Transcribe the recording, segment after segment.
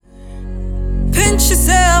pinch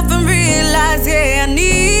yourself and realize, yeah, I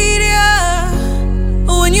need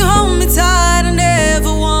ya. When you hold me tight, I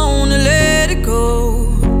never wanna let it go.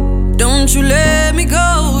 Don't you let me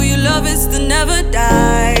go. Your love is the never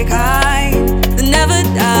die kind, the never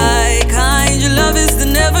die kind. Your love is the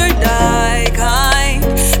never die kind,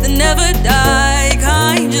 the never die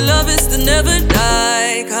kind. Your love is the never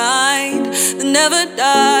die kind, the never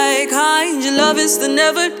die kind. Your love is the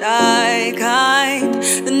never die kind,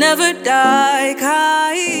 the never die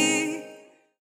kind.